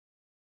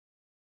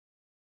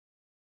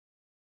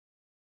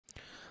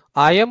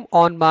I am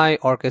on my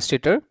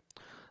Orchestrator.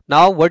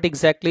 Now what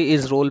exactly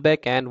is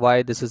rollback and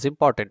why this is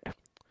important?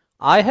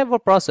 I have a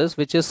process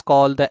which is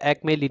called the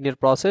Acme linear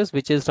process,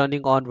 which is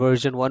running on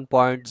version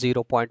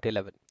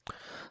 1.0.11.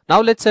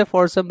 Now let's say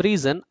for some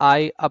reason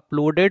I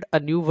uploaded a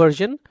new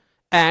version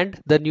and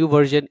the new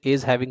version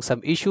is having some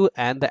issue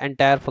and the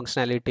entire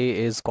functionality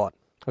is gone.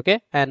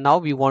 Okay, and now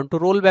we want to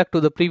roll back to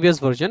the previous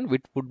version,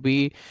 which would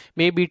be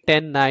maybe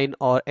 10.9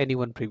 or any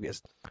one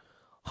previous.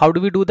 How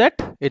do we do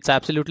that? It's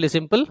absolutely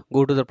simple.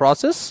 Go to the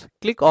process,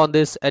 click on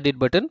this edit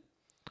button.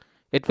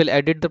 It will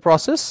edit the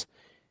process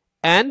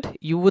and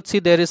you would see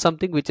there is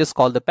something which is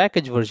called the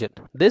package version.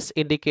 This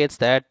indicates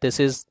that this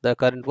is the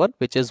current one,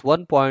 which is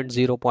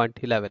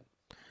 1.0.11.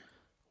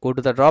 Go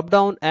to the drop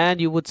down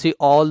and you would see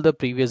all the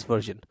previous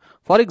version.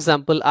 For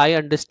example, I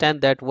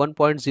understand that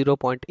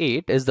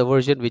 1.0.8 is the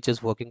version which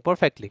is working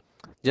perfectly.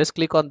 Just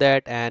click on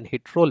that and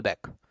hit rollback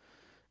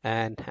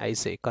and I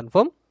say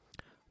confirm.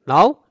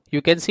 Now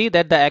you can see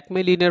that the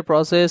Acme linear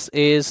process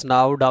is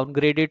now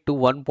downgraded to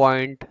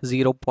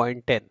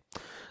 1.0.10.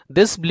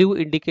 This blue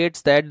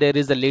indicates that there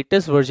is the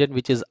latest version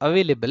which is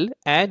available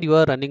and you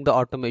are running the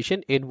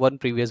automation in one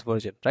previous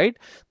version, right?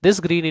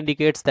 This green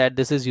indicates that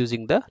this is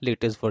using the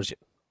latest version.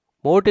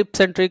 More tips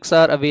and tricks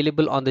are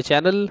available on the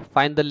channel.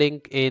 Find the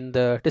link in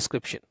the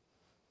description.